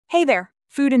Hey there,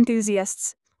 food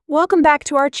enthusiasts. Welcome back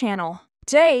to our channel.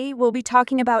 Today, we'll be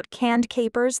talking about canned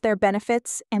capers, their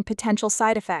benefits, and potential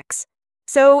side effects.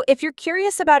 So, if you're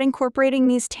curious about incorporating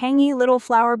these tangy little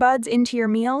flower buds into your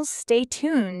meals, stay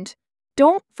tuned.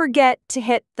 Don't forget to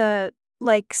hit the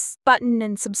button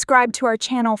and subscribe to our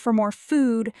channel for more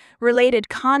food-related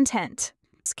content.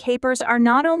 Capers are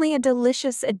not only a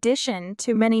delicious addition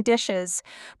to many dishes,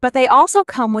 but they also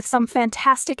come with some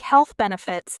fantastic health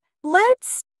benefits.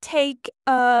 Let's take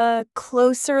a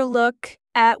closer look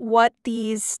at what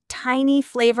these tiny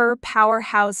flavor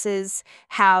powerhouses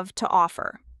have to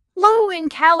offer. Low in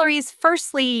calories.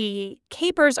 Firstly,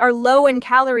 capers are low in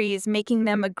calories, making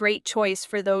them a great choice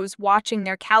for those watching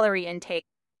their calorie intake.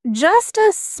 Just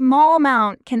a small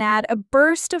amount can add a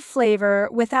burst of flavor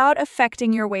without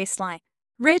affecting your waistline.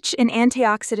 Rich in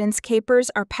antioxidants,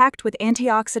 capers are packed with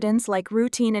antioxidants like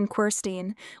rutin and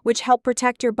quercetin, which help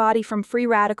protect your body from free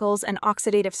radicals and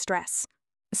oxidative stress.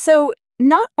 So,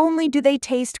 not only do they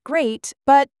taste great,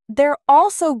 but they're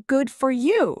also good for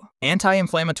you.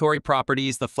 Anti-inflammatory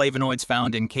properties. The flavonoids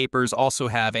found in capers also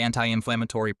have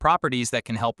anti-inflammatory properties that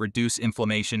can help reduce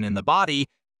inflammation in the body.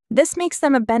 This makes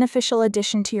them a beneficial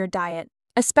addition to your diet,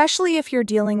 especially if you're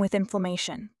dealing with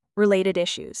inflammation-related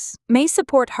issues. May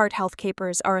support heart health.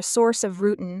 Capers are a source of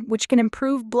rutin, which can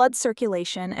improve blood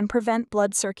circulation and prevent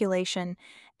blood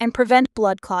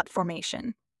clot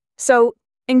formation. So,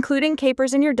 including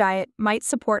capers in your diet might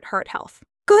support heart health.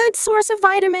 Good source of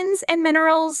vitamins and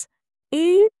minerals.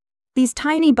 These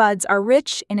tiny buds are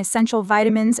rich in essential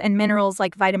vitamins and minerals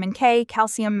like vitamin K,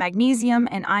 calcium, magnesium,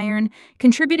 and iron,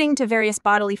 contributing to various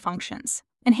bodily functions.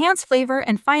 Enhance flavor,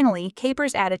 and finally,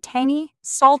 capers add a tangy,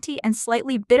 salty, and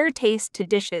slightly bitter taste to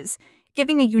dishes,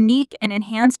 giving a unique and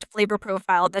enhanced flavor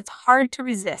profile that's hard to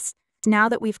resist. Now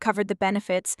that we've covered the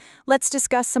benefits, let's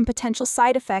discuss some potential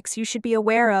side effects you should be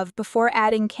aware of before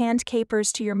adding canned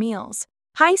capers to your meals.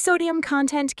 High sodium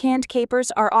content. Canned capers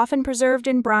are often preserved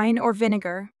in brine or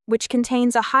vinegar, which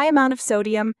contains a high amount of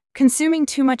sodium. Consuming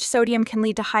too much sodium can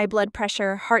lead to high blood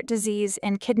pressure, heart disease,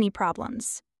 and kidney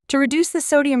problems. To reduce the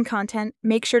sodium content,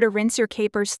 make sure to rinse your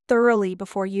capers thoroughly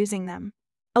before using them.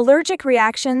 Allergic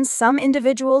reactions. Some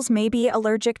individuals may be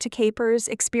allergic to capers,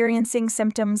 experiencing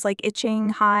symptoms like itching,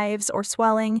 hives, or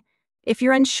swelling. If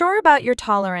you're unsure about your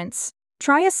tolerance,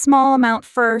 try a small amount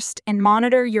first and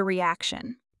monitor your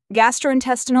reaction.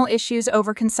 Gastrointestinal issues.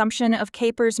 Overconsumption of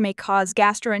capers may cause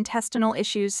gastrointestinal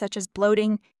issues such as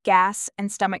bloating, gas, and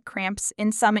stomach cramps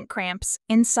in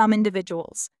some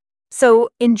individuals. So,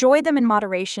 enjoy them in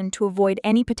moderation to avoid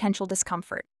any potential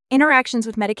discomfort. Interactions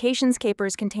with medications.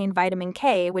 Capers contain vitamin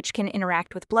K, which can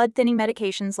interact with blood-thinning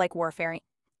medications like warfarin.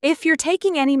 If you're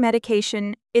taking any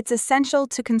medication, it's essential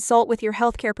to consult with your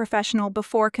healthcare professional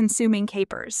before consuming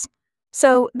capers.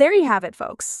 So, there you have it,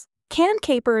 folks. Canned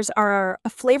capers are a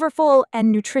flavorful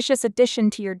and nutritious addition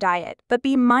to your diet, but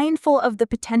be mindful of the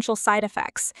potential side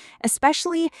effects,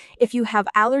 especially if you have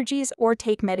allergies or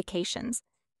take medications.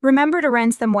 Remember to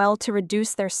rinse them well to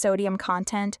reduce their sodium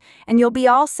content, and you'll be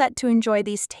all set to enjoy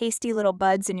these tasty little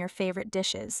buds in your favorite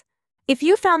dishes. If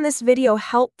you found this video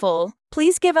helpful,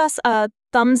 please give us a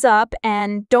thumbs up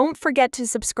and don't forget to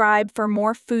subscribe for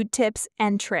more food tips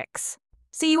and tricks.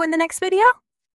 See you in the next video!